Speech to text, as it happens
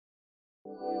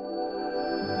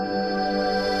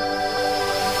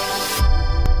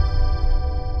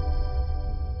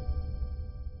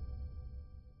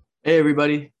Hey,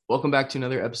 everybody. Welcome back to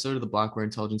another episode of the Blockware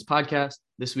Intelligence Podcast.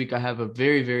 This week, I have a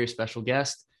very, very special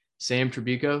guest, Sam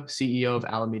Trabucco, CEO of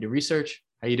Alameda Research.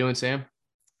 How you doing, Sam?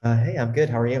 Hey, I'm good.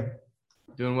 How are you?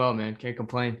 Doing well, man. Can't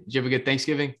complain. Did you have a good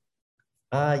Thanksgiving?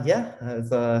 Yeah, I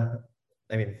was,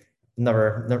 I mean,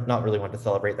 not really want to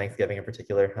celebrate Thanksgiving in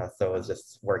particular, so I was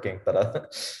just working.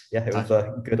 But yeah, it was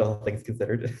Gotcha. good, all things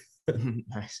considered.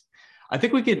 Nice. I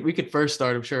think we could first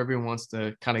start. I'm sure everyone wants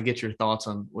to kind of get your thoughts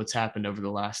on what's happened over the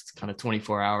last kind of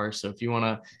 24 hours. So if you want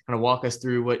to kind of walk us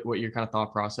through what your kind of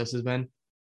thought process has been.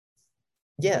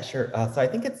 Yeah, sure. So I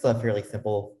think it's a fairly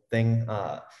simple thing.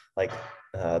 Like,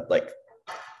 like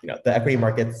the equity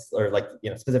markets, or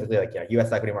specifically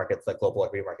U.S. equity markets, like global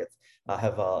equity markets,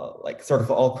 have like sort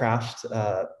of all crashed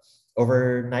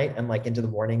overnight and like into the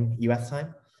morning U.S.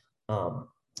 time. Um,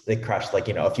 they crashed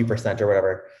a few percent or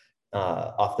whatever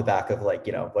off the back of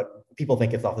what people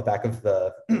think is off the back of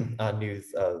the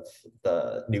news of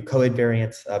the new COVID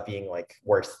variant being like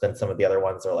worse than some of the other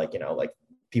ones, or like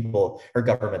people or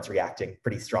governments reacting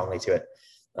pretty strongly to it.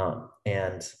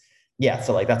 And yeah,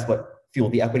 so like that's what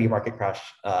fueled the equity market crash.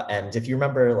 And if you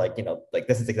remember, like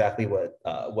this is exactly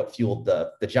what fueled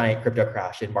the giant crypto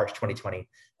crash in March 2020.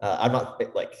 I'm not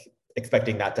like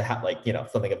expecting that to have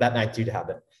something of that magnitude to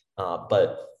happen,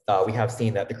 but we have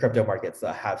seen that the crypto markets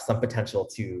have some potential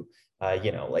to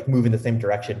like move in the same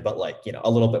direction, but a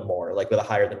little bit more, like with a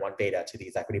higher than one beta to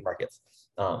these equity markets.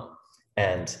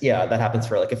 And yeah, that happens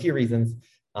for like a few reasons.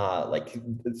 Like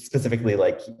specifically,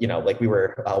 like we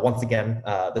were once again,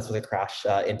 this was a crash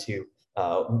into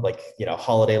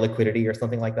holiday liquidity or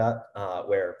something like that,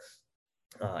 where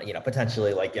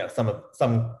potentially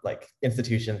some like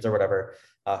institutions or whatever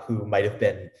who might have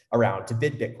been around to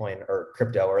bid Bitcoin or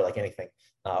crypto or like anything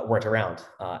weren't around,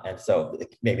 and so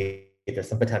maybe there's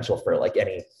some potential for like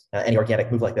any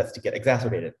organic move like this to get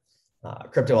exacerbated.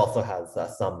 Crypto also has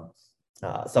some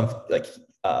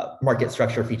market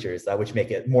structure features which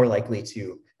make it more likely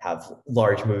to have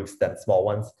large moves than small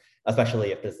ones,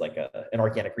 especially if there's like an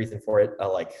organic reason for it,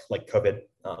 like COVID.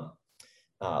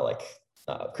 Like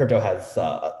Crypto has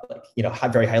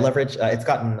had very high leverage. It's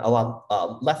gotten a lot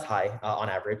less high on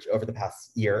average over the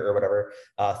past year or whatever,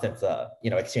 since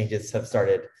exchanges have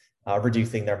started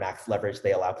reducing their max leverage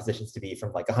they allow positions to be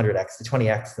from like 100x to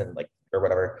 20x and like or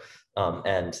whatever.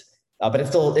 And but it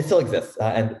still exists,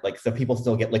 and like so people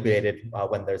still get liquidated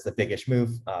when there's a biggish move,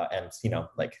 and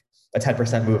like a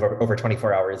 10% move over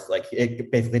 24 hours, like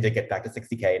it basically did get back to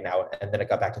 60K now, and then it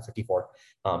got back to 54.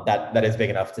 That is big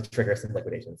enough to trigger some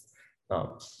liquidations.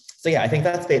 So yeah, I think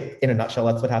that's in a nutshell.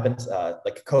 That's what happened.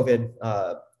 Like COVID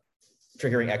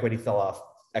triggering equity sell off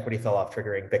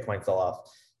triggering Bitcoin sell off,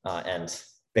 and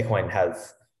Bitcoin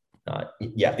has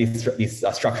these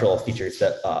structural features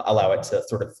that allow it to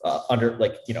sort of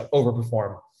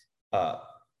overperform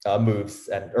moves,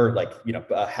 and or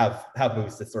have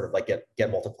moves that sort of like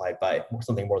get multiplied by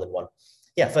something more than one.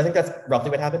 Yeah, so I think that's roughly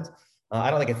what happened.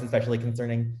 I don't think it's especially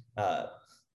concerning,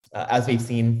 as we've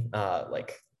seen.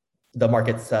 Like the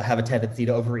markets have a tendency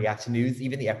to overreact to news.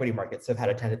 Even the equity markets have had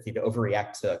a tendency to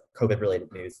overreact to COVID-related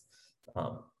news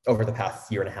over the past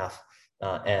year and a half,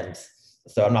 and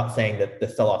so I'm not saying that the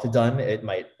sell-off is done. It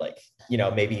might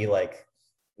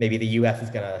maybe the U.S. is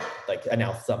gonna like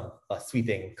announce some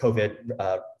sweeping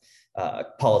COVID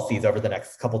policies over the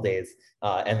next couple days,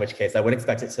 in which case I would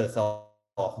expect it to sell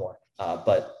off more.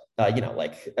 But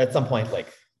like at some point, like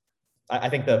I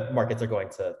think the markets are going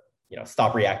to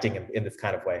stop reacting in this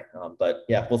kind of way. But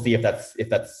yeah, we'll see if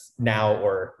that's now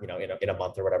or in a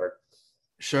month or whatever.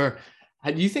 Sure.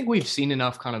 Do you think we've seen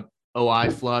enough kind of OI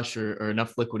flush or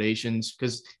enough liquidations?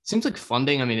 Because it seems like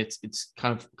funding, I mean, it's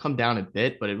kind of come down a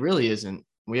bit, but it really isn't.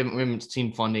 We haven't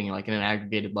seen funding like in an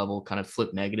aggregated level kind of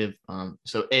flip negative.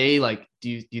 So like,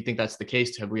 do you think that's the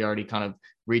case? Have we already kind of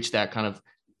reached that kind of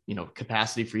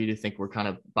capacity for you to think we're kind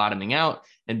of bottoming out?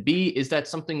 And B, is that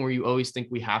something where you always think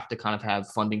we have to kind of have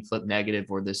funding flip negative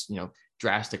or this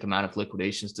drastic amount of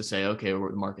liquidations to say, okay, the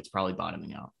market's probably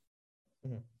bottoming out?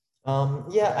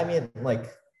 Yeah, I mean,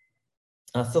 like,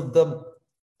 so the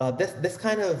this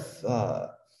kind of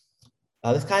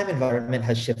environment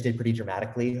has shifted pretty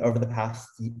dramatically over the past,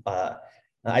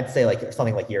 I'd say like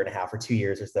something like year and a half or 2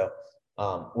 years or so,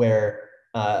 where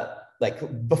like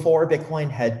before Bitcoin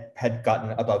had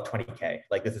gotten above 20K,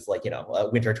 like this is like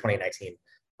winter 2019,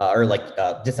 or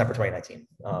December 2019.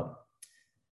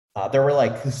 There were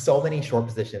like so many short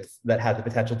positions that had the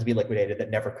potential to be liquidated that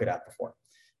never could have before.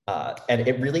 And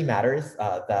it really matters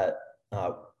that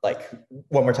like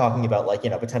when we're talking about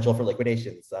potential for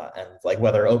liquidations, and like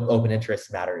whether open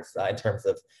interest matters in terms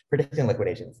of predicting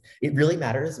liquidations. It really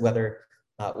matters whether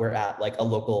we're at like a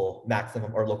local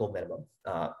maximum or local minimum.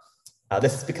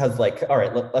 This is because like, all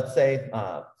right, let's say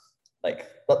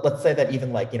let's say that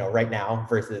even like, right now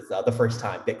versus the first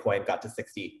time Bitcoin got to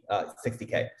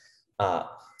 60K.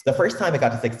 The first time it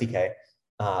got to 60K,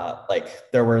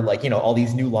 like there were like, all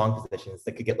these new long positions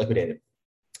that could get liquidated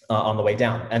on the way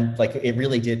down. And like, it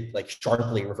really did like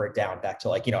sharply revert down back to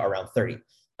like, around 30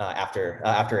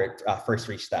 after it first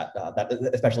reached that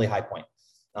especially high point.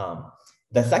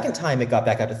 The second time it got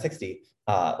back up to 60,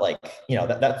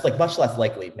 that's like much less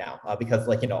likely now because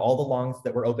like, all the longs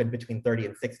that were open between 30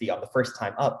 and 60 on the first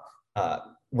time up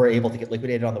were able to get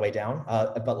liquidated on the way down.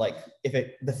 But like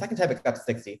the second time it got to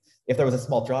 60, if there was a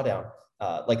small drawdown,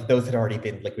 like those had already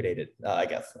been liquidated, I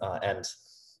guess. And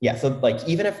yeah, so like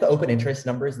even if the open interest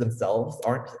numbers themselves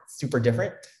aren't super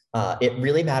different, it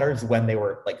really matters when they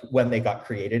got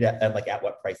created and like at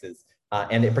what prices.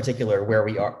 And in particular, where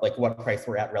we are, like what price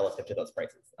we're at relative to those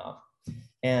prices.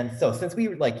 And so since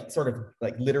we like sort of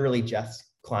like literally just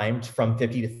climbed from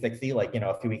 50 to 60, like,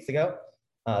 a few weeks ago,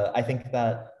 I think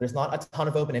that there's not a ton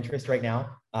of open interest right now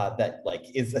that like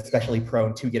is especially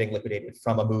prone to getting liquidated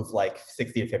from a move like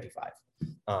 60 to 55.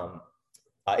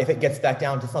 If it gets back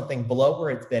down to something below where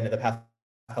it's been in the past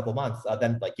couple months,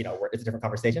 then like, it's a different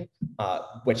conversation,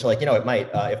 which like, it might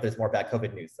if there's more bad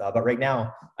COVID news. But right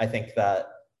now, I think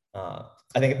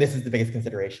this is the biggest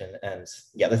consideration. And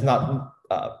yeah, there's not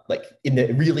like in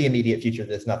the really immediate future,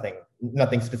 there's nothing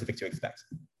specific to expect.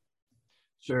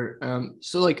 Sure.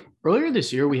 So like earlier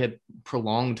this year, we had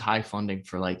prolonged high funding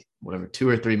for like whatever 2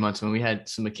 or 3 months when we had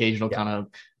some occasional kind of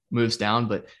moves down.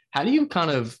 But how do you kind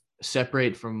of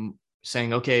separate from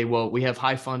saying, okay, well, we have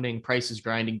high funding, prices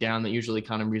grinding down that usually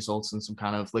kind of results in some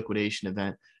kind of liquidation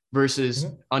event versus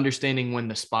understanding when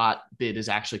the spot bid is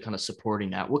actually kind of supporting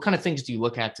that? What kind of things do you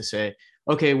look at to say,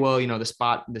 okay, well, the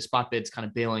spot bid's kind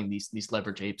of bailing these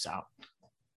leverage apes out?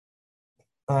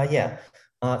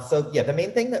 So the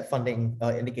main thing that funding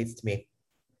indicates to me,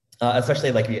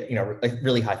 especially like, like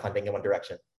really high funding in one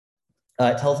direction,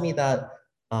 it tells me that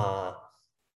the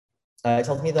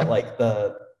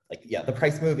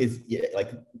price move is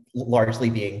like largely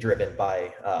being driven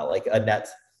by like a net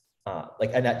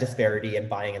disparity in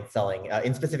buying and selling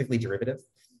in specifically derivatives.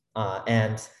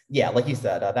 And yeah, like you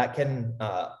said, that can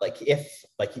if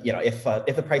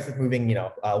the price is moving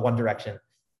one direction,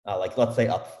 like let's say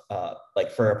up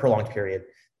like for a prolonged period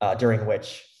during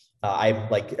which I'm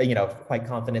like quite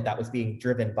confident that was being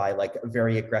driven by like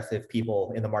very aggressive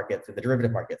people in the markets, in the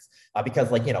derivative markets,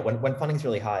 because like when funding is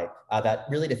really high, that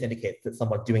really just indicates that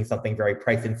someone's doing something very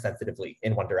price insensitively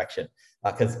in one direction,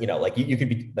 because like you could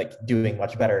be like doing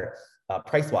much better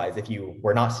price wise if you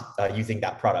were not using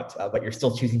that product, but you're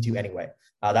still choosing to anyway.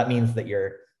 That means that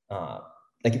you're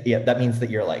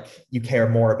you care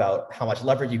more about how much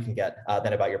leverage you can get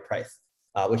than about your price.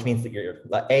 Which means that you're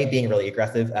A, being really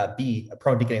aggressive, B,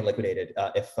 prone to getting liquidated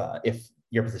if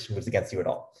your position moves against you at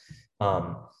all.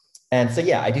 And so,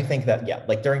 yeah, I do think that,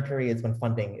 like during periods when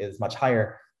funding is much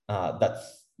higher,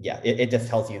 it just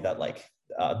tells you that like,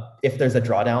 if there's a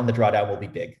drawdown, the drawdown will be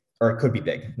big, or it could be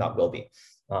big, not will be.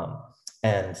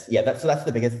 And yeah, that's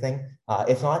the biggest thing.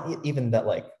 It's not even that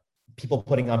like people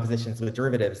putting on positions with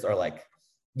derivatives are like,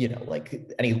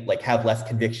 have less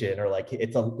conviction, or like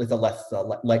it's a less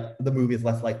like the move is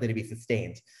less likely to be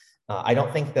sustained. I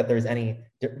don't think that there's any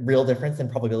real difference in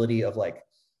probability of like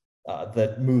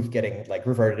the move getting like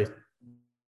reverted,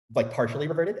 like partially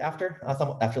reverted after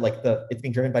like it's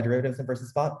being driven by derivatives and versus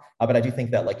spot. But I do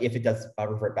think that like if it does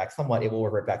revert back somewhat, it will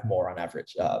revert back more on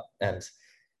average. And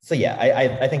so yeah,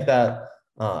 I think that.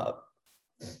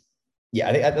 Yeah,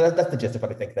 I think that's the gist of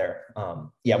what I think there.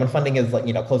 When funding is like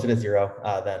closer to zero,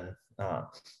 then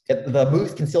the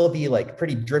moves can still be like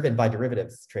pretty driven by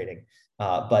derivatives trading,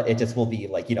 but it just will be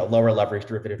like lower leverage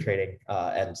derivative trading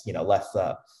and less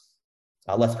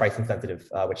price insensitive,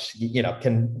 which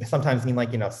can sometimes mean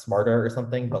like smarter or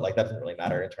something, but like that doesn't really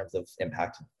matter in terms of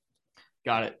impact.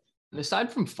 Got it. And aside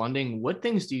from funding, what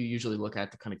things do you usually look at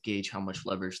to kind of gauge how much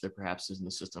leverage there perhaps is in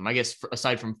the system? I guess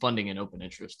aside from funding and open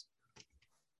interest.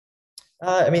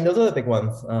 I mean, those are the big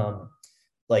ones.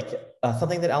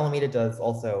 Something that Alameda does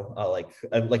also, like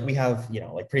we have,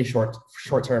 like pretty short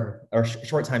term or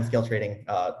short time scale trading,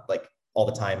 like all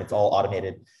the time. It's all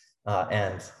automated,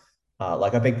 and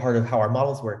like a big part of how our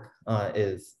models work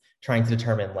is trying to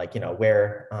determine like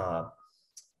where,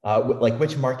 like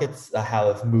which markets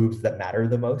have moves that matter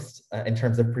the most in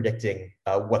terms of predicting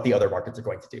what the other markets are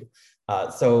going to do.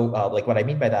 Like what I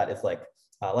mean by that is like.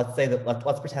 Let's say that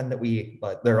let's pretend that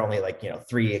there are only like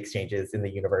 3 exchanges in the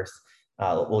universe.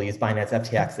 We'll use Binance,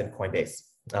 FTX, and Coinbase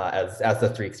as the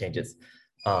 3 exchanges.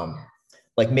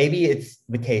 Like maybe it's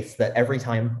the case that every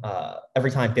time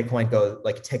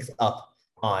Bitcoin ticks up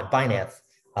on Binance,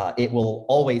 it will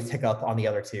always tick up on the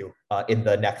other two in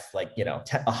the next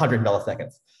 100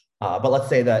 milliseconds. But let's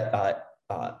say that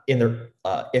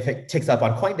if it ticks up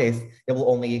on Coinbase, it will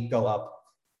only go up.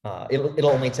 It'll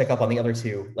only tick up on the other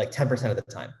two like 10% of the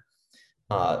time.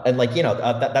 And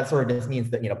that sort of just means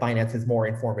that Binance is more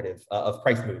informative of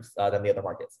price moves than the other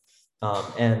markets.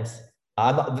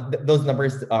 Those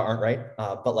numbers aren't right,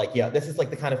 but this is like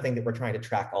the kind of thing that we're trying to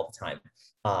track all the time.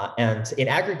 And in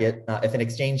aggregate, if an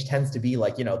exchange tends to be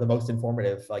the most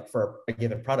informative for a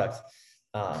given product,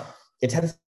 it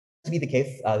tends to be the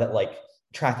case that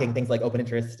tracking things like open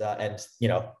interest and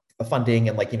funding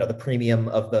and the premium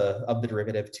of the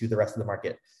derivative to the rest of the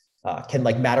market can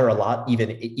matter a lot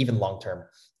even long term,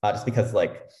 just because the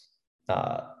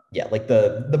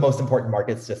most important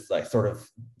markets just sort of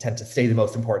tend to stay the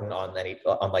most important on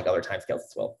other timescales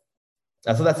as well.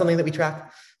 So that's something that we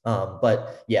track.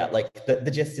 But yeah,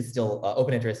 the gist is still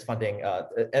open interest, funding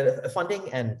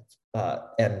and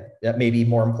maybe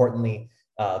more importantly,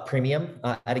 premium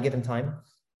at a given time.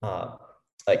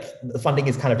 The funding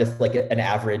is kind of just an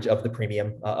average of the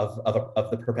premium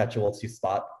of the perpetual to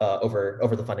spot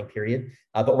over the funding period,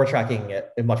 but we're tracking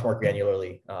it much more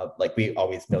granularly. We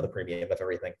always know the premium of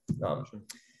everything.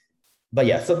 But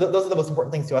yeah, so those are the most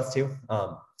important things to us too.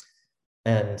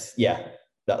 And yeah,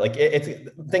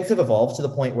 things have evolved to the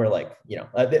point where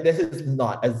this is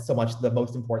not as so much the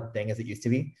most important thing as it used to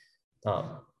be.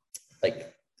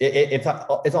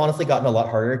 It's honestly gotten a lot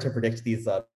harder to predict these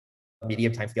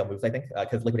medium timescale moves, I think,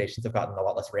 because liquidations have gotten a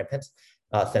lot less rampant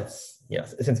since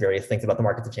various things about the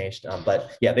markets have changed.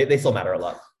 But yeah, they still matter a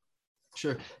lot.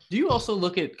 Sure. Do you also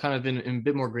look at kind of in a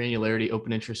bit more granularity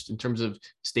open interest in terms of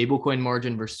stablecoin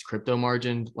margin versus crypto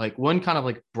margin? One kind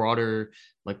of broader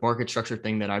market structure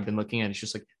thing that I've been looking at is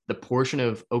just the portion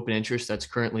of open interest that's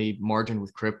currently margined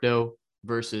with crypto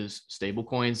versus stable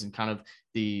coins, and kind of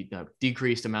the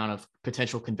decreased amount of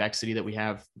potential convexity that we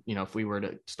have, if we were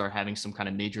to start having some kind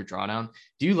of major drawdown.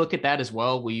 Do you look at that as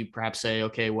well? Will you perhaps say,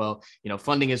 okay, well,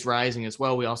 funding is rising as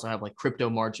well, we also have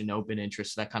crypto margin open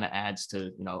interest, so that kind of adds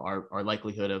to our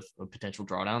likelihood of a potential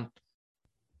drawdown?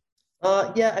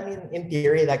 Yeah, I mean, in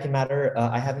theory that can matter.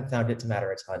 I haven't found it to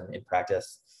matter a ton in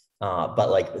practice,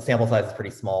 but the sample size is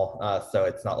pretty small, so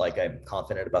it's not like I'm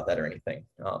confident about that or anything.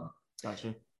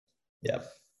 Gotcha. Yeah.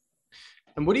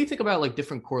 And what do you think about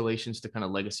different correlations to kind of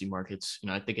legacy markets?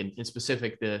 I think in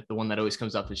specific, the one that always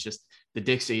comes up is just the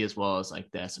Dixie as well as the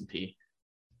S&P.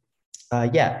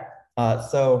 Yeah.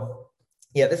 So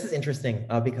yeah, this is interesting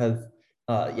because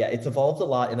it's evolved a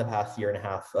lot in the past year and a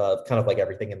half, kind of like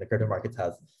everything in the crypto markets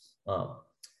has.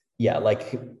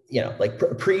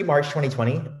 Pre-March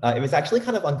 2020, it was actually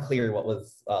kind of unclear what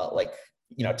was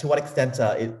to what extent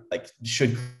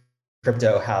should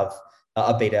crypto have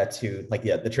a beta to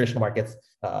the traditional markets,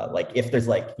 if there's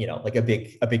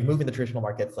a big move in the traditional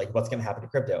markets, what's going to happen to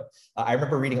crypto. I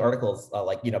remember reading articles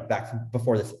back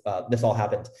before this all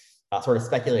happened, sort of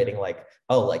speculating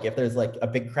if there's a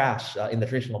big crash in the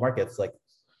traditional markets,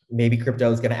 maybe crypto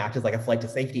is going to act as a flight to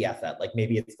safety asset,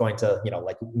 maybe it's going to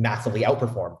massively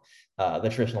outperform the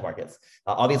traditional markets.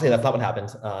 Obviously that's not what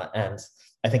happened, and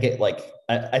I think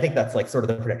I think that's sort of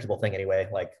the predictable thing anyway.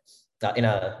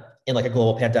 In a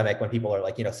global pandemic, when people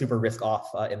are super risk off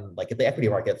in the equity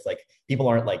markets, people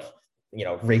aren't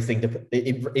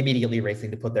immediately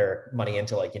racing to put their money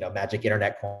into magic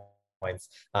internet coins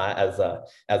as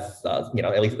at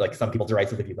least some people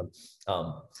derisively view them.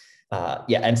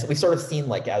 And so we've sort of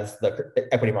seen as the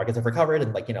equity markets have recovered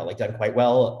and done quite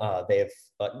well, they've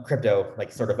crypto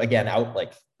sort of again out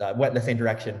went in the same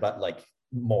direction but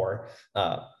more.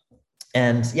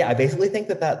 And yeah, I basically think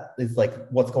that is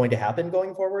what's going to happen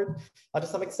going forward to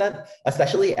some extent,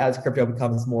 especially as crypto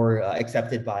becomes more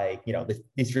accepted by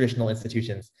these traditional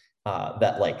institutions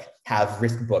that have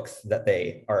risk books that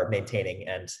they are maintaining,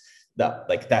 and that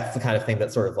that's the kind of thing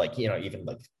that sort of even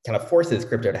kind of forces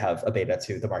crypto to have a beta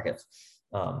to the markets.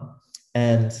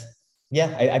 And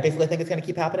yeah, I basically think it's going to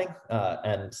keep happening,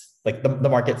 and the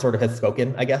market sort of has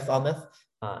spoken, I guess, on this,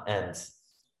 and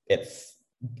it's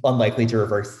unlikely to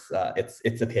reverse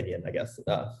its opinion, I guess.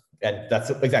 And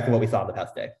that's exactly what we saw in the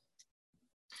past day.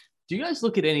 Do you guys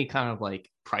look at any kind of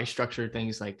price structure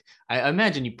things? I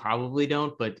imagine you probably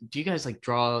don't, but do you guys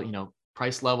draw,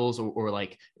 price levels or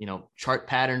chart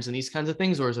patterns and these kinds of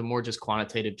things? Or is it more just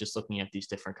quantitative, just looking at these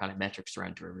different kind of metrics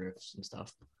around derivatives and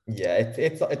stuff? Yeah,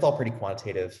 it's all pretty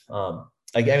quantitative. I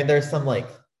mean, there's some I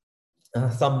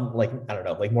don't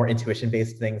know, more intuition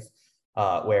based things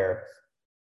where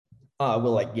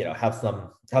we'll have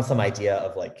some idea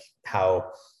of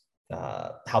how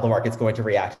the market's going to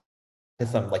react to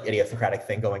some idiosyncratic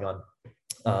thing going on.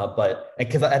 But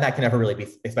because and that can never really be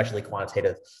especially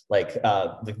quantitative. Like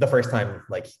the first time,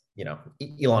 like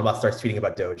Elon Musk starts tweeting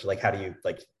about Doge, like how do you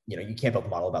like you can't build a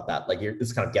model about that. Like you're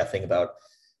just kind of guessing about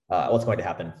what's going to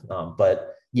happen.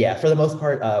 But yeah, for the most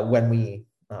part, when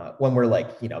we're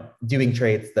like doing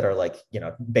trades that are like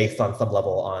based on some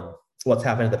level on what's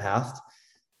happened in the past,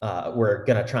 we're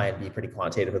gonna try and be pretty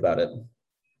quantitative about it.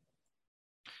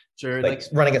 Sure. Like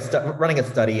running a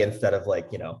study instead of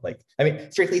like I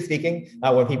mean, strictly speaking,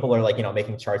 when people are like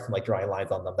making charts and like drawing lines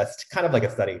on them, that's kind of like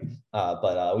a study.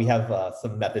 But we have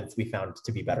some methods we found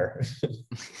to be better.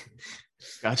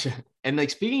 Gotcha. And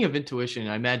like speaking of intuition,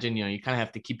 I imagine you kind of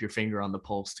have to keep your finger on the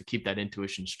pulse to keep that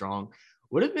intuition strong.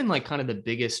 What have been like kind of the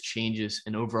biggest changes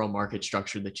in overall market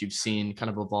structure that you've seen kind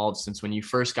of evolve since when you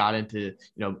first got into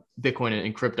Bitcoin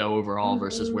and crypto overall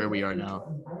versus where we are now?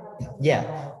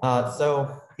 Yeah.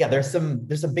 So yeah, there's some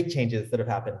big changes that have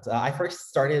happened. I first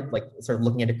started like sort of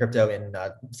looking into crypto in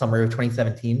summer of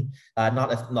 2017.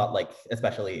 Not like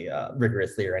especially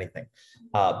rigorously or anything,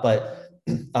 but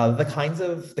the kinds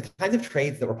of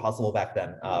trades that were possible back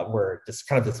then were just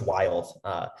kind of just wild.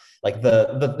 Like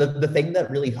the thing that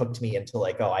really hooked me into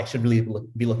like, oh, I should really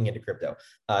be looking into crypto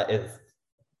is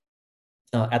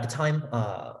at the time,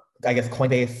 I guess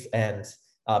Coinbase and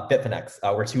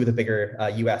Bitfinex were two of the bigger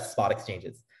US spot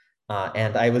exchanges.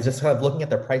 And I was just kind of looking at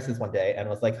their prices one day and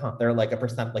was like, huh, they're like a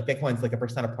percent, like Bitcoin's like a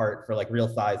percent apart for like real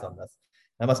size on this.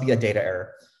 That must be a data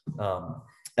error.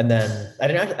 And then I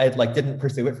didn't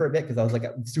pursue it for a bit because I was like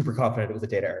super confident it was a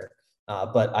data error.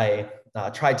 But I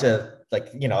tried to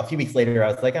like, a few weeks later,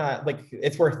 I was like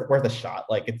it's worth a shot.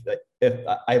 Like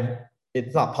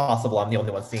it's not possible I'm the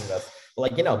only one seeing this.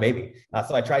 But like, maybe.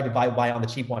 So I tried to buy on the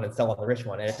cheap one and sell on the rich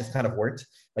one, and it just kind of worked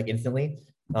like instantly.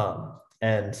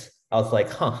 And I was like,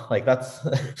 huh, like that's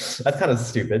that's kind of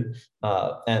stupid.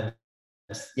 And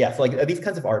yeah, so like these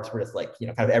kinds of arts were just like,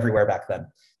 kind of everywhere back then.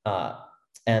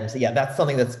 And yeah, that's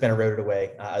something that's been eroded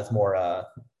away as more,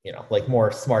 like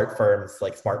more smart firms,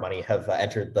 like smart money have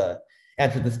entered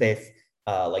the space.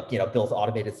 Built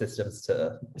automated systems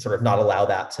to sort of not allow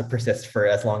that to persist for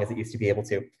as long as it used to be able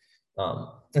to.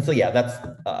 And so, yeah,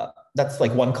 that's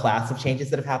like one class of changes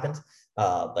that have happened.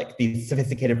 Like these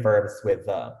sophisticated firms with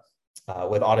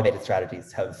automated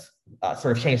strategies have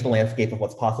sort of changed the landscape of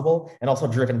what's possible and also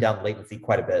driven down latency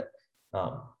quite a bit.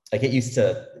 Like it used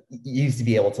to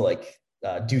be able to like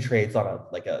do trades on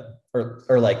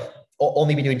or like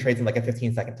only be doing trades in like a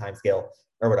 15-second time scale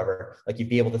or whatever. Like you'd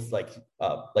be able to like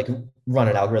run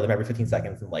an algorithm every 15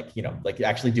 seconds and like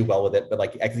actually do well with it, but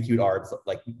like execute arbs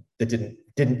like that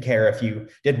didn't care if you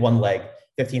did one leg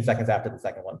 15 seconds after the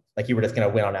second one. Like you were just going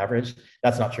to win on average.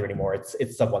 That's not true anymore.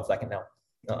 It's sub 1 second now.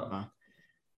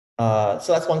 So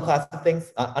that's one class of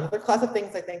things. Another class of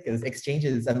things I think is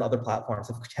exchanges and other platforms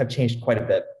have changed quite a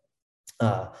bit.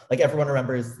 Like everyone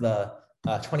remembers the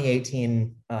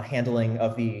 2018 handling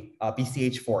of the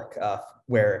BCH fork,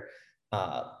 where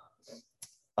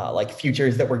like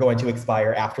futures that were going to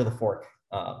expire after the fork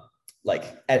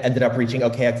ended up reaching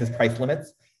OKX's price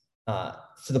limits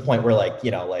to the point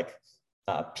where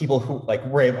people who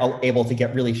were able to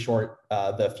get really short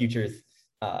the futures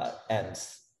and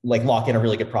like lock in a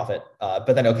really good profit,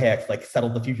 but then OKX like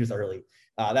settled the futures early.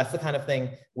 That's the kind of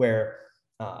thing where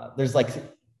there's like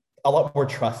a lot more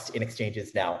trust in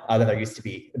exchanges now than there used to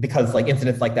be, because like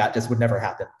incidents like that just would never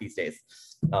happen these days.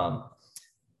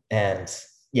 And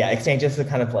yeah, exchanges are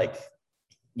kind of like,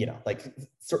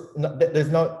 there's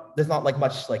not like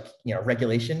much like,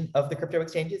 regulation of the crypto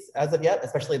exchanges as of yet,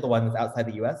 especially the ones outside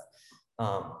the US.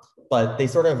 But they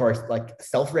sort of are like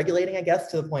self-regulating, I guess,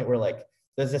 to the point where like,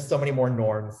 there's just so many more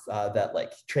norms that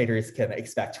like traders can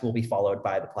expect will be followed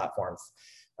by the platforms.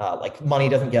 Like money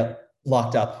doesn't get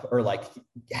locked up or like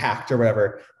hacked or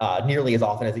whatever nearly as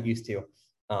often as it used to.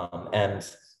 And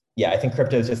yeah, I think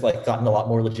crypto has just like gotten a lot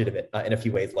more legitimate in a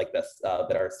few ways like this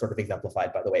that are sort of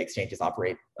exemplified by the way exchanges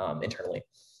operate internally.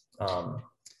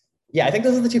 Yeah, I think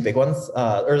those are the two big ones,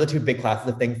 or the two big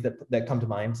classes of things that come to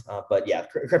mind. But yeah,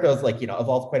 crypto is like,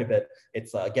 evolved quite a bit.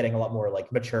 It's getting a lot more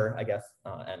like mature, I guess,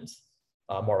 and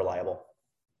more reliable.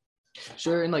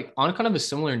 Sure. And like on kind of a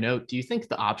similar note, do you think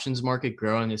the options market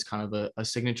growing is kind of a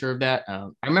signature of that? I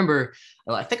remember,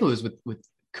 I think it was with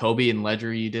Kobe and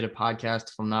Ledger, you did a podcast,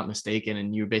 if I'm not mistaken,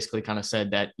 and you basically kind of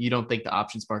said that you don't think the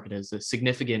options market has a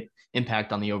significant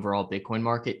impact on the overall Bitcoin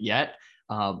market yet,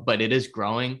 but it is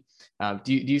growing.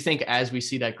 Do you think as we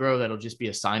see that grow, that'll just be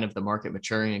a sign of the market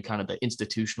maturing and kind of the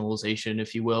institutionalization,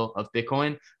 if you will, of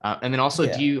Bitcoin? And then also,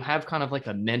 do you have kind of like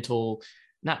a mental,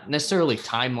 not necessarily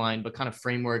timeline, but kind of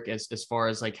framework as far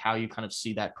as like how you kind of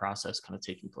see that process kind of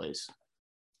taking place?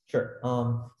 Sure.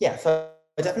 Yeah. So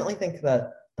I definitely think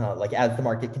that like as the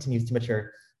market continues to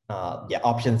mature, yeah,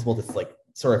 options will just like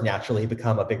sort of naturally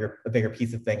become a bigger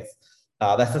piece of things.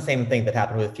 That's the same thing that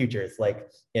happened with futures. Like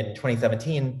in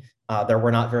 2017, there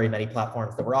were not very many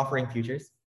platforms that were offering futures,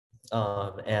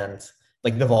 and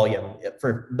like the volume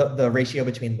for the ratio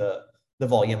between the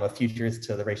volume of futures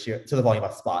to the ratio to the volume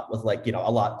of spot was like, you know,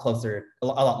 a lot closer, a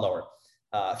lot lower.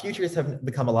 Futures have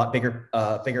become a lot bigger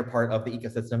part of the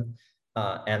ecosystem,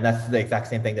 and that's the exact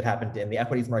same thing that happened in the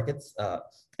equities markets.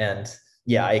 And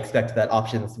yeah, I expect that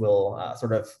options will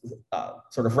sort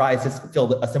of rise to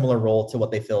fill a similar role to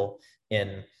what they fill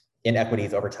in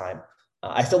equities over time.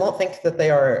 I still don't think that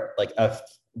they are like a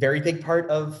very big part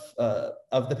of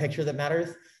the picture that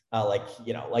matters. Like,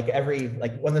 you know, like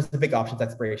when there's a big options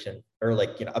expiration or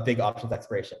like, you know, a big options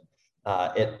expiration,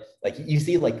 it like you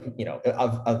see like, you know,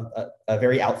 a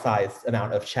very outsized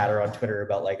amount of chatter on Twitter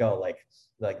about like, oh, like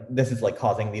this is like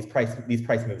causing these price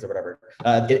moves or whatever.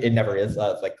 It never is.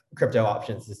 Like crypto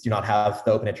options just do not have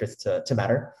the open interest to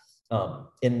matter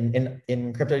in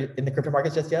the crypto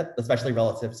markets just yet, especially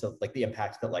relative to like the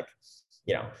impact that like,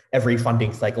 you know, every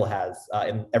funding cycle has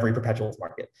in every perpetuals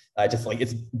market. Just like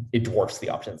it dwarfs the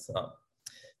options.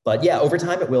 But yeah, over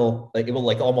time it will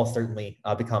like almost certainly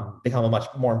become a much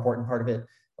more important part of it.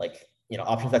 Like, you know,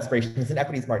 options expirations in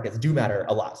equities markets do matter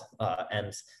a lot,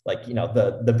 and like, you know,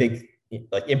 the big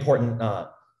like important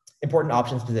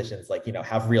options positions, like, you know,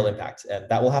 have real impact, and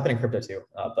that will happen in crypto too.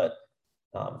 But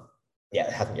yeah,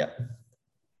 it hasn't yet.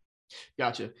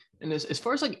 Gotcha. And as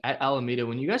far as like at Alameda,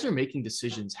 when you guys are making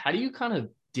decisions, how do you kind of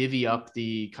divvy up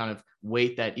the kind of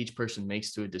weight that each person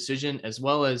makes to a decision, as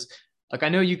well as like, I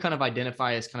know you kind of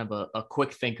identify as kind of a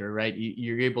quick thinker, right?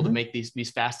 You're able to make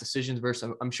these fast decisions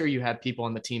versus I'm sure you have people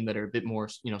on the team that are a bit more,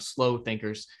 you know, slow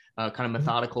thinkers, kind of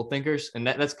methodical thinkers. And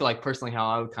that's like personally how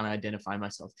I would kind of identify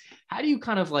myself. How do you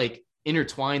kind of like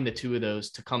intertwine the two of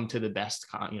those to come to the best,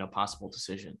 you know, possible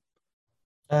decision?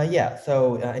 Yeah,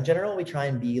 so in general, we try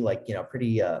and be like, you know,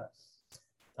 pretty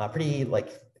like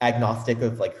agnostic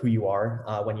of like who you are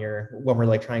when we're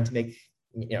like trying to make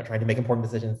important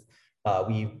decisions.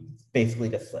 We basically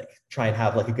just like try and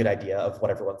have like a good idea of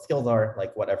what everyone's skills are,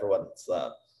 like what everyone's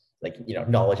like, you know,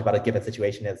 knowledge about a given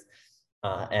situation is,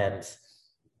 and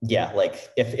yeah, like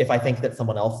if I think that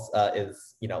someone else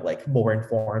is, you know, like more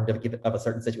informed of a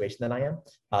certain situation than I am,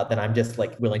 then I'm just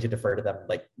like willing to defer to them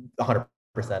like 100%.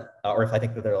 Or if I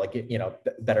think that they're like, you know,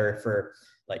 better for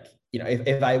like, you know,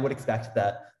 if I would expect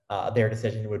that their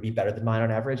decision would be better than mine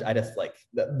on average, I just like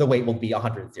the weight will be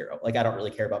 100-0. Like I don't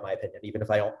really care about my opinion, even if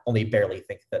I only barely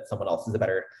think that someone else is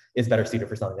better suited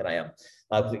for something than I am.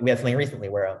 We had something recently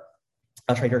where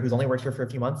a trader who's only worked here for a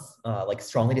few months like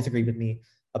strongly disagreed with me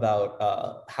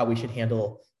about how we should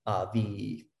handle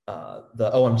the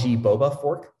OMG Boba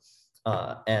fork,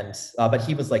 but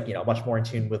he was like, you know, much more in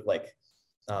tune with like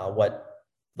what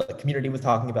the community was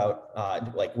talking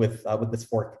about, like with this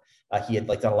fork. He had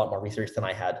like done a lot more research than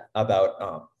I had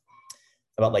about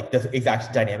like the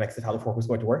exact dynamics of how the fork was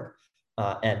going to work.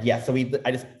 And yeah, so we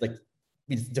just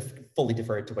fully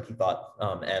deferred to what he thought,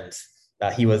 and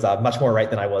he was much more right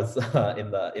than I was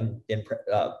in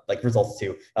like results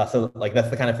too. So like that's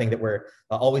the kind of thing that we're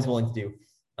always willing to do,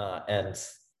 and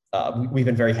we've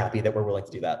been very happy that we're willing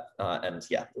to do that. And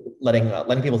yeah,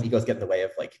 letting people's egos get in the way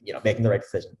of like, you know, making the right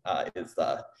decision is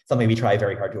something we try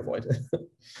very hard to avoid.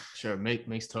 Sure,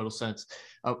 makes total sense.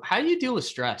 How do you deal with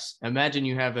stress? Imagine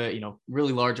you have a, you know,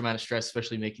 really large amount of stress,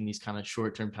 especially making these kind of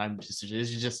short-term time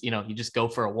decisions. You just go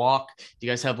for a walk. Do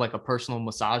you guys have like a personal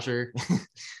massager?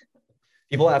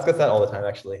 People ask us that all the time.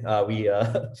 Actually,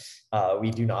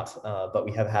 we do not, but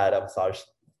we have had a massage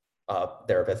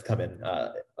therapists come in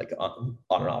like on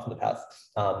and off in the past.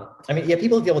 I mean, yeah,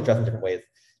 people deal with stress in different ways.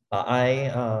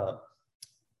 I'm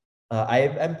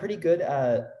pretty good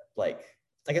at like,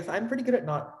 I guess I'm pretty good at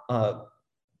not. So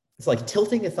like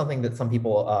tilting is something that some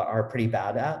people are pretty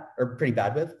bad at or pretty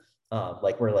bad with.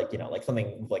 Like where like, you know, like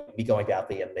something like be going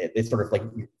badly and it sort of like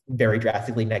very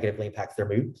drastically negatively impacts their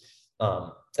mood.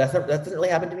 That doesn't really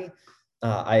happen to me.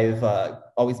 I've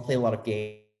always played a lot of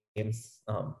games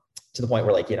to the point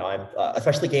where like, you know, I'm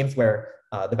especially games where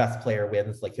the best player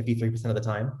wins like 53% of the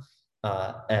time.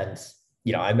 And,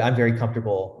 you know, I'm very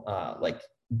comfortable like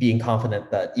being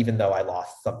confident that even though I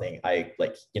lost something, I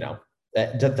like, you know,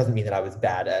 that doesn't mean that I was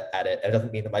bad at it. It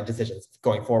doesn't mean that my decisions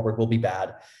going forward will be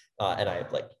bad. And I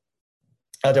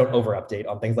don't over update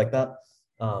on things like that.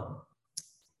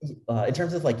 In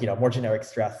terms of like, you know, more generic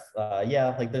stress,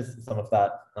 yeah, like there's some of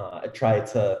that. I try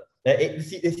to,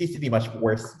 it used to be much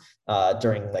worse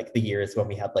during like the years when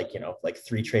we had like, you know, like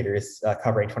 3 traders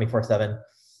covering 24/7.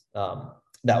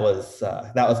 That was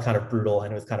kind of brutal,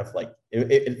 and it was kind of like,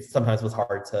 it sometimes was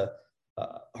hard to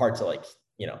hard to like,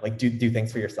 like do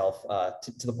things for yourself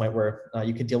to the point where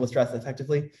you could deal with stress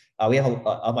effectively. We have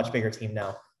a much bigger team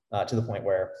now to the point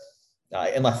where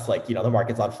unless like, the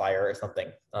market's on fire or something,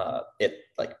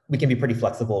 we can be pretty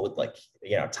flexible with like,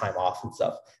 time off and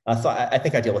stuff. So I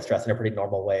think I deal with stress in a pretty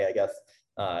normal way, I guess.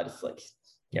 Just like,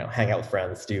 hang out with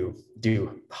friends,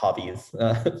 do hobbies.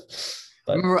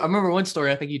 I remember one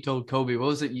story. I think you told Kobe. What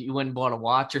was it? You went and bought a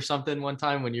watch or something one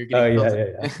time when you're getting.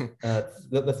 Oh yeah.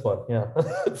 This one, yeah.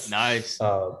 Nice.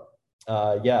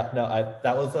 Yeah. No,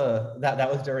 that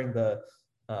was during the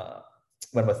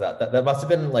when was that? That must have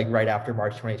been like right after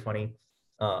March 2020.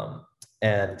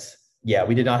 And yeah,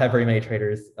 we did not have very many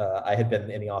traders. I had been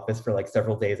in the office for like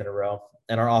several days in a row,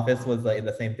 and our office was in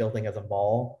the same building as a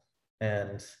mall.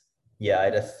 And yeah,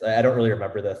 I don't really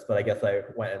remember this, but I guess I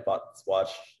went and bought this watch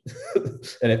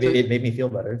and it made me feel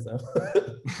better. So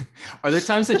are there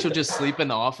times that you'll just sleep in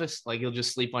the office? Like you'll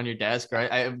just sleep on your desk,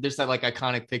 right? There's that like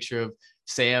iconic picture of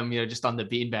Sam, just on the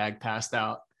beanbag passed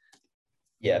out.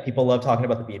 Yeah, people love talking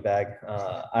about the beanbag.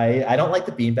 I don't like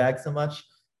the beanbag so much.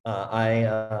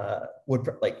 I would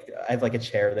I have like a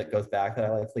chair that goes back that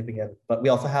I like sleeping in, but we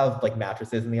also have like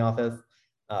mattresses in the office.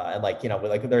 And like,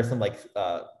 there's some like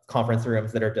conference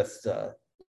rooms that are just,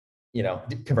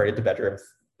 converted to bedrooms,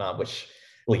 which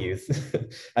we'll use.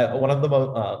 One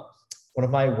of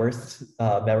my worst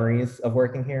memories of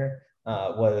working here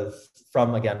was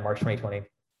from, again, March 2020,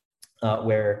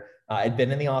 where I'd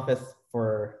been in the office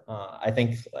for, I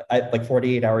think, like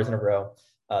 48 hours in a row.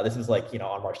 This was like,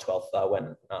 on March 12th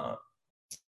when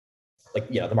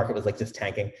the market was like just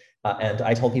tanking. And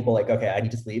I told people like, okay, I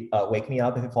need to sleep, wake me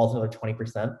up if it falls another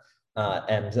 20%.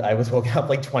 And I was woken up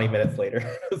like 20 minutes later.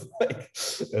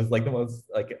 it was like the most,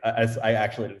 like, I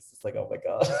actually was just like, oh my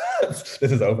God,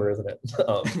 this is over, isn't it?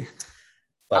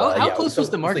 How close was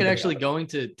the market actually going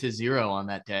to zero on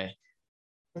that day?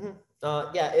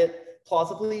 Mm-hmm. Yeah, it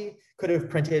plausibly could have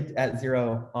printed at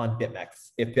zero on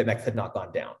BitMEX if BitMEX had not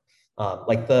gone down.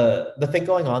 Like the thing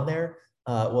going on there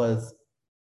was,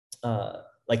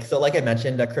 like I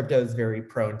mentioned, crypto is very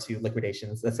prone to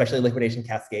liquidations, especially liquidation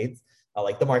cascades.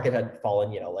 Like the market had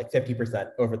fallen, like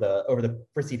 50% over the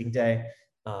preceding day,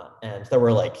 and there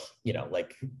were like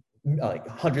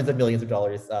hundreds of millions of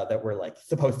dollars that were like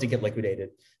supposed to get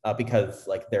liquidated because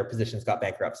like their positions got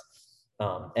bankrupt.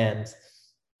 And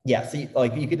yeah, so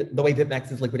you could, the way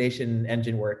BitMEX's liquidation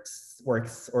engine works,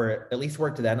 or at least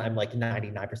worked then, I'm like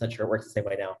 99% sure it works the same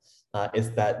way now,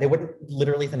 is that they wouldn't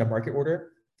literally send a market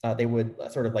order. They would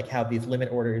sort of like have these limit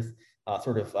orders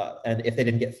and if they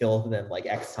didn't get filled, then like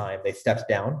X time, they stepped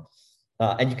down.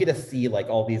 And you get to see like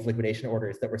all these liquidation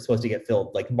orders that were supposed to get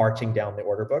filled, like marching down the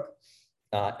order book.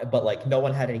 But like no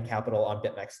one had any capital on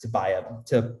BitMEX to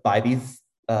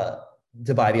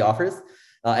buy the offers.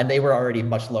 And they were already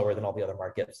much lower than all the other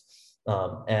markets.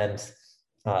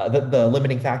 The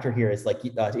limiting factor here is like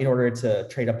in order to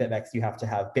trade on BitMEX, you have to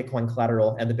have Bitcoin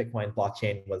collateral, and the Bitcoin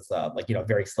blockchain was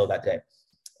very slow that day.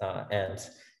 And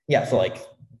yeah, so like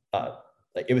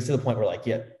it was to the point where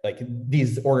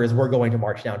these orders were going to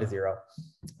march down to zero,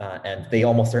 and they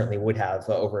almost certainly would have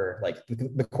over like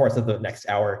the course of the next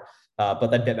hour. But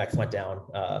then BitMEX went down.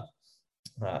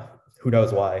 Who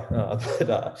knows why?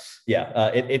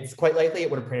 It's quite likely it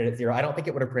would have printed at zero. I don't think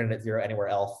it would have printed at zero anywhere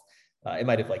else. It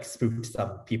might have like spooked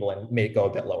some people and made it go a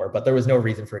bit lower, but there was no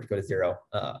reason for it to go to zero.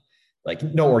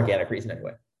 No organic reason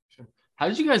anyway. How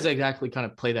did you guys exactly kind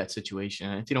of play that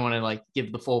situation? If you don't want to like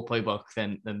give the full playbook,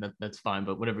 then that's fine,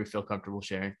 but whatever you feel comfortable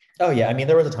sharing. Oh yeah, I mean,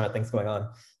 there was a ton of things going on.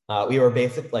 We were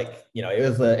it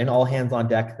was an all hands on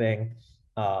deck thing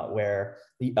where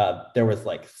there was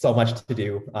like so much to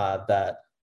do that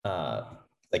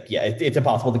it's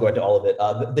impossible to go into all of it.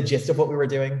 The gist of what we were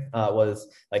doing was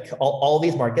like all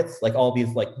these markets, like all these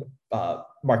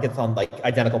markets on like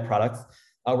identical products,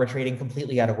 were trading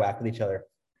completely out of whack with each other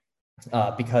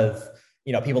because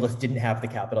people just didn't have the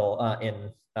capital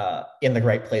in the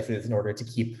right places in order to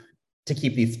keep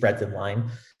these spreads in line.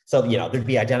 So there'd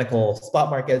be identical spot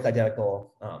markets,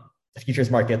 identical futures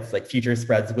markets, like futures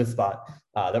spreads with spot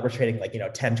that were trading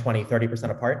 10, 20, 30%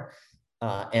 apart.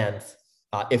 And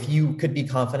if you could be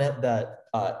confident that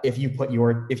if you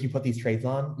put these trades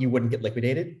on, you wouldn't get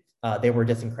liquidated, they were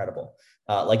just incredible.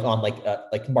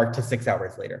 Marked to 6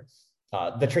 hours later.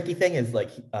 The tricky thing is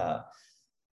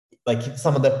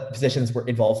some of the positions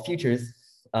involved futures,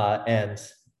 and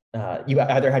you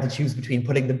either had to choose between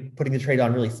putting the trade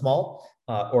on really small,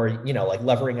 or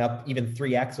levering up even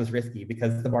 3x was risky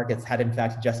because the markets had in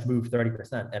fact just moved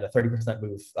 30%, and a 30%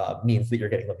 move means that you're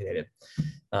getting liquidated.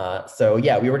 So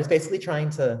yeah, we were just basically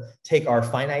trying to take our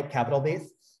finite capital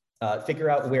base, figure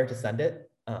out where to send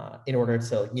it, in order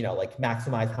to, like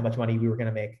maximize how much money we were going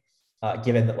to make,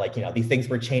 given that like, these things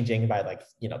were changing by like,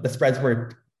 the spreads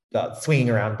were swinging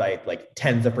around by like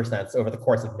tens of percents over the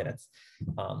course of minutes.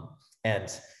 And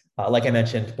like I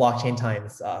mentioned, blockchain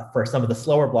times for some of the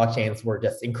slower blockchains were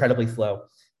just incredibly slow.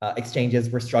 Exchanges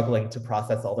were struggling to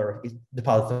process all their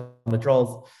deposits and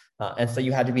withdrawals. And so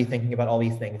you had to be thinking about all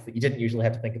these things that you didn't usually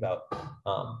have to think about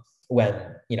when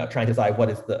trying to decide what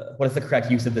is the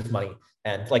correct use of this money.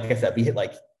 And like I said,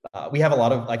 we have a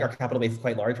lot of like, our capital base is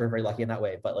quite large. We're very lucky in that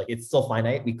way, but like it's still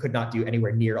finite. We could not do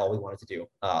anywhere near all we wanted to do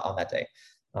on that day.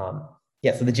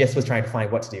 Yeah, so the gist was trying to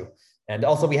find what to do. And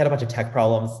also we had a bunch of tech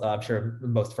problems. I'm sure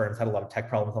most firms had a lot of tech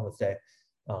problems on this day.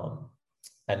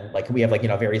 And like we have like,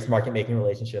 various market making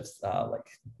relationships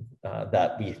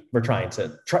that we were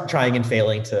trying and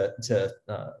failing to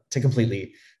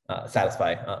completely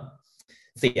satisfy.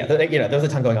 So yeah, there was a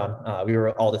ton going on. We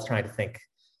were all just trying to think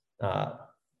on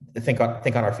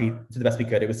our feet to the best we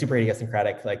could. It was super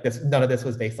idiosyncratic. Like none of this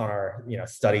was based on our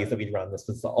studies that we'd run. This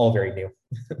was all very new.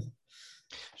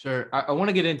 Sure. I want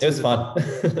to get into it. Was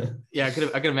fun. Yeah, I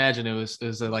could imagine it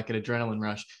was like an adrenaline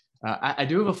rush. I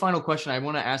do have a final question. I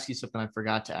want to ask you something I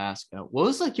forgot to ask. What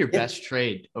was like your best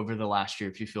trade over the last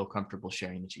year, if you feel comfortable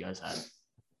sharing, that you guys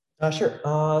had? Sure.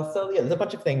 So yeah, there's a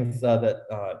bunch of things that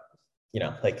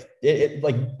like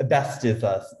like best is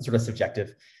sort of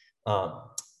subjective.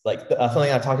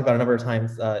 Something I've talked about a number of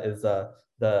times is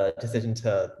the decision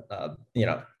to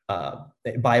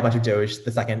buy a bunch of Doge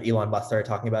the second Elon Musk started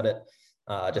talking about it.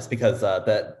 Just because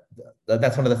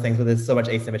that's one of the things where there's so much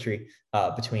asymmetry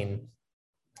between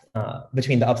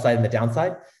the upside and the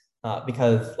downside.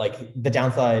 Because like the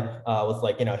downside was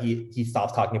like, he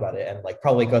stops talking about it and like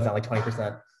probably goes down like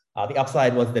 20%. The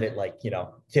upside was that it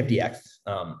 50x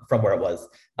from where it was,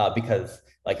 because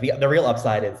like the real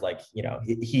upside is like,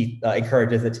 he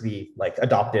encourages it to be like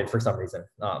adopted for some reason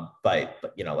by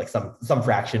like some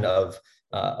fraction of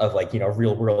like,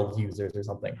 real world users or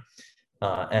something.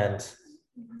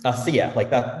 So yeah, like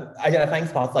that, identifying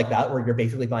spots like that where you're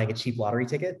basically buying a cheap lottery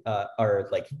ticket are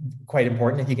like quite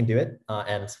important if you can do it.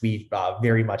 And we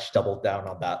very much doubled down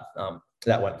on that.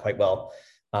 That went quite well.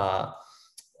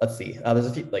 Let's see. There's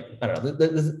a few I don't know.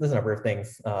 There's a number of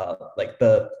things.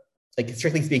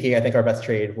 Strictly speaking, I think our best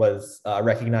trade was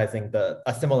recognizing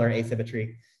a similar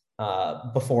asymmetry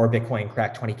before Bitcoin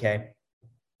cracked 20K.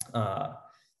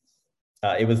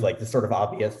 It was like sort of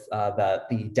obvious that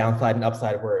the downside and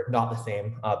upside were not the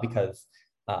same because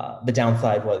the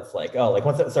downside was like, oh, like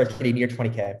once it starts getting near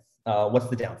 20K, what's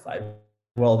the downside?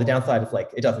 Well, the downside is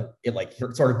like,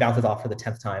 it sort of bounces off for the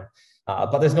 10th time,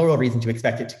 but there's no real reason to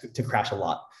expect it to crash a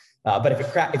lot. But if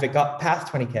it got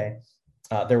past 20K,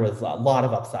 there was a lot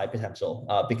of upside potential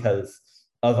because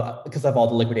of all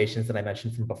the liquidations that I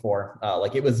mentioned from before.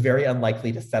 Like it was very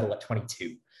unlikely to settle at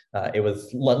 22. It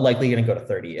was likely going to go to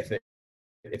 30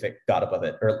 if it got above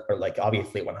it, or like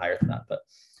obviously it went higher than that. But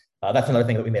that's another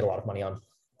thing that we made a lot of money on.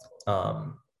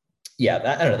 Yeah,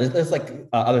 I don't know. There's like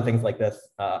other things like this.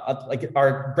 Like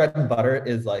our bread and butter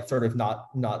is like sort of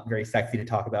not very sexy to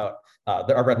talk about.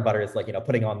 Our bread and butter is like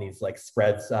putting on these like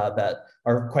spreads that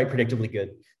are quite predictably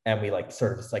good, and we like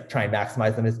sort of just like try and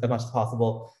maximize them as much as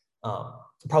possible.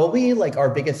 Probably like our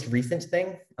biggest recent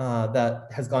thing that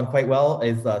has gone quite well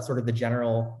is sort of the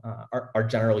general our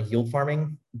general yield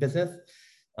farming business.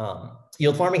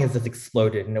 Yield farming has just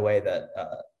exploded in a way that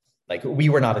like we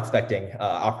were not expecting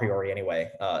a priori anyway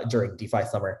during DeFi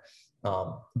summer.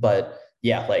 But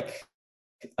yeah, like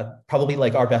probably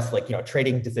like our best like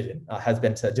trading decision has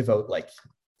been to devote like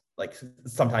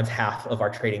sometimes half of our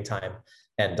trading time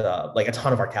and like a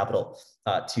ton of our capital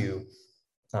to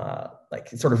like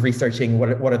sort of researching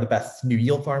what are the best new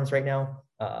yield farms right now,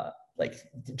 like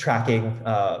tracking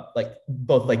like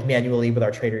both like manually with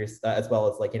our traders as well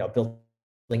as like building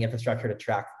infrastructure to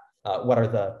track what are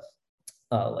the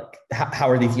like how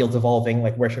are these yields evolving,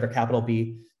 like where should our capital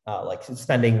be, like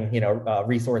spending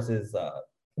resources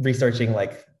researching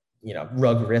like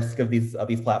rug risk of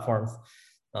these platforms.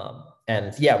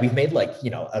 And yeah, we've made like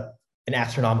an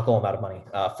astronomical amount of money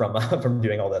from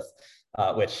doing all this,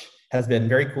 which has been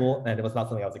very cool, and it was not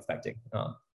something I was expecting.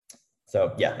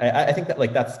 So yeah, I think that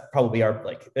like that's probably our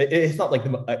like it's not like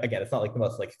it's not like the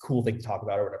most like cool thing to talk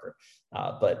about or whatever,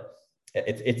 but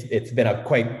it's been a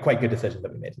quite good decision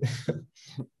that we made.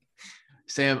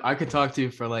 Sam, I could talk to you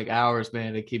for like hours,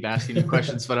 man, to keep asking you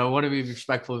questions, but I want to be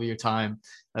respectful of your time.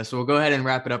 So we'll go ahead and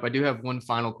wrap it up. I do have one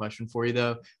final question for you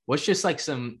though. What's just like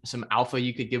some alpha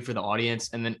you could give for the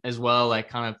audience? And then as well, like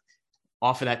kind of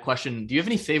off of that question, do you have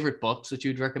any favorite books that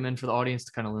you'd recommend for the audience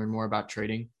to kind of learn more about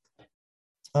trading?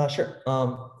 Sure.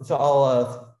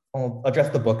 So I'll address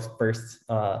the books first.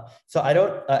 So I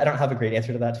don't have a great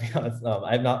answer to that, to be honest.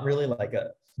 I'm not really like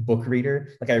a book reader.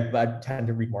 Like I tend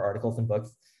to read more articles than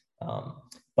books.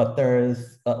 But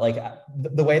there's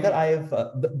the way that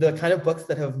the kind of books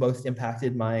that have most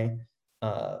impacted my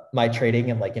my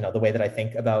trading and like, the way that I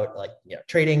think about like,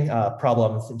 trading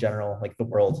problems in general, like the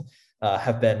world,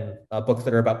 have been books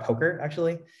that are about poker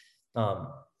actually.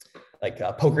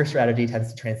 Poker strategy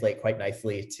tends to translate quite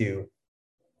nicely to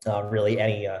really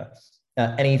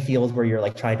any field where you're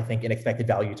like trying to think in expected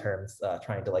value terms,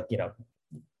 trying to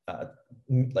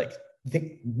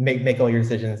make all your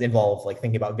decisions involve like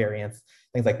thinking about variance,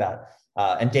 things like that.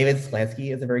 And David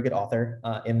Slansky is a very good author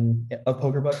of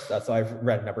poker books. So I've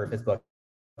read a number of his books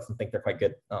and think they're quite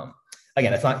good.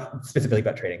 Again, it's not specifically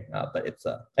about trading, but it's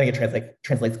I think it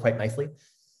translates quite nicely.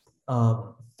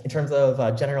 In terms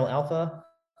of General Alpha,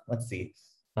 let's see.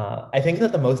 I think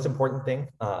that the most important thing,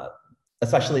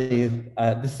 especially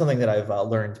this is something that I've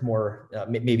learned more,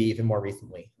 maybe even more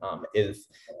recently, is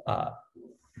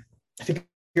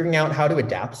figuring out how to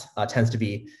adapt tends to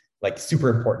be like super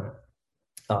important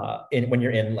when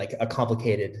you're in like a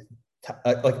complicated,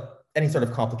 like any sort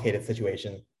of complicated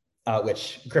situation,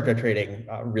 which crypto trading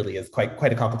really is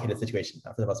quite a complicated situation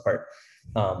for the most part.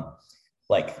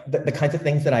 Like the kinds of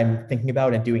things that I'm thinking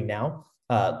about and doing now,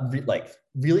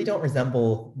 really don't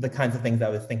resemble the kinds of things I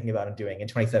was thinking about and doing in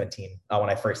 2017 when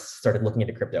I first started looking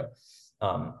into crypto.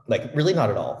 Like really not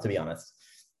at all, to be honest.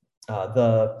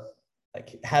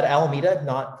 Had Alameda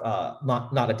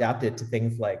not adapted to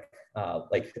things like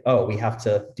oh, we have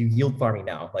to do yield farming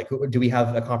now. Like, do we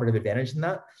have a competitive advantage in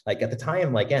that? Like at the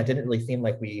time, like, yeah, it didn't really seem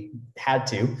like we had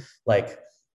to. Like,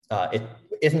 it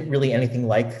isn't really anything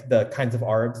like the kinds of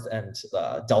ARBs and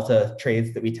delta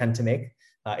trades that we tend to make.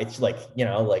 It's like,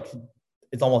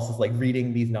 it's almost just like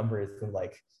reading these numbers and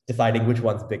like deciding which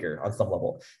one's bigger on some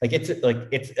level. Like you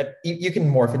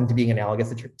can morph it into being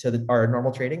analogous to our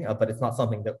normal trading, but it's not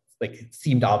something that like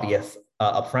seemed obvious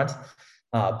up front.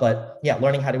 But yeah,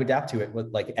 learning how to adapt to it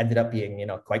ended up being,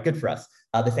 quite good for us.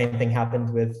 The same thing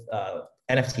happened with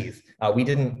NFTs.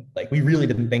 We really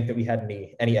didn't think that we had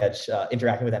any edge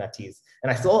interacting with NFTs.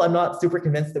 And I'm not super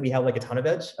convinced that we have like a ton of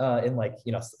edge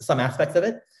in some aspects of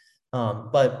it.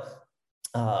 But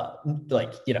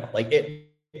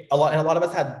a lot of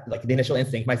us had like the initial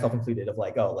instinct, myself included, of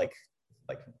like, oh, like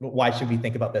why should we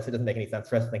think about this? It doesn't make any sense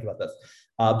for us to think about this.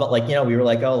 But we were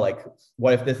like, oh, like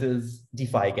what if this is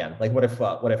DeFi again? Like what if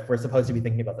we're supposed to be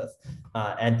thinking about this?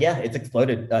 And yeah, it's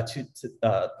exploded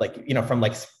from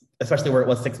like, especially where it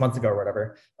was 6 months ago or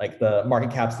whatever. Like the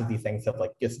market caps of these things have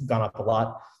like just gone up a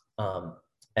lot.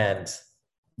 And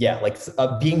yeah,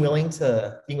 being willing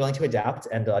to adapt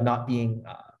and not being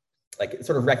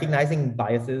sort of recognizing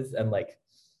biases and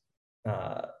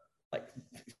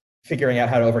figuring out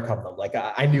how to overcome them. Like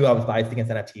I knew I was biased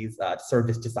against NFTs, sort of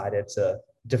just decided to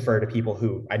defer to people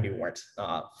who I knew weren't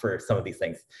for some of these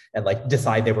things, and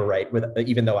decide they were right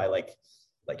even though I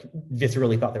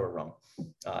viscerally thought they were wrong,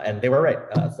 and they were right.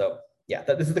 So yeah,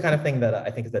 this is the kind of thing that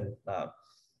I think has been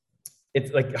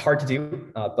it's hard to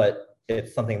do, but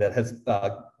it's something that has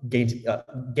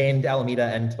gained Alameda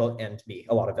and me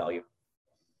a lot of value.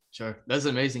 Sure. That's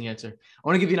an amazing answer. I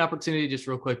want to give you an opportunity just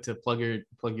real quick to plug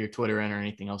your Twitter in or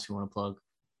anything else you want to plug.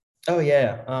 Oh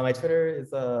yeah. My Twitter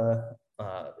is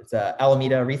it's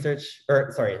Alameda Research,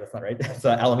 or sorry, that's not right. It's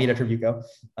Alameda Trabucco.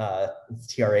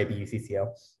 It's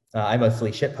TRABUCCO. I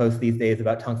mostly shit post these days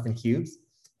about tungsten cubes.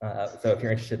 So if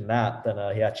you're interested in that, then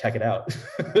yeah, check it out.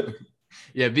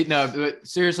 Yeah, but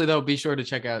seriously though, be sure to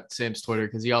check out Sam's Twitter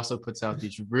because he also puts out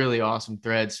these really awesome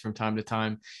threads from time to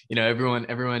time.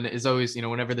 Everyone is always,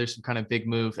 whenever there's some kind of big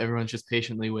move, everyone's just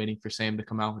patiently waiting for Sam to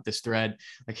come out with this thread.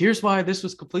 Like, here's why this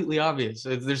was completely obvious.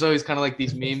 There's always kind of like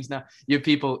these memes now. You have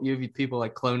people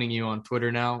like cloning you on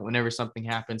Twitter now. Whenever something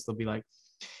happens, they'll be like,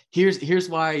 here's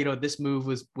why this move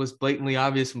was blatantly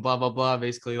obvious and blah blah blah,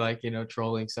 basically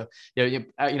trolling. So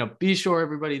be sure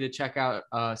everybody to check out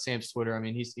Sam's Twitter. I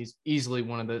mean, he's easily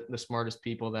one of the smartest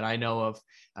people that I know of,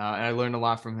 and I learned a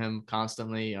lot from him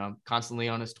constantly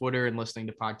on his Twitter and listening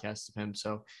to podcasts of him.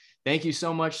 So thank you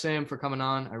so much, Sam, for coming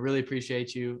on. I really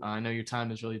appreciate you. I know your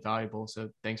time is really valuable, so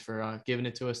thanks for giving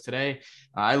it to us today.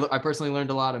 I personally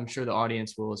learned a lot. I'm sure the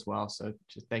audience will as well. So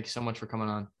just thank you so much for coming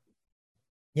on.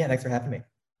 Yeah, thanks for having me.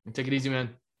 Take it easy,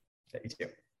 man. Yeah, you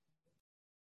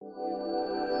too.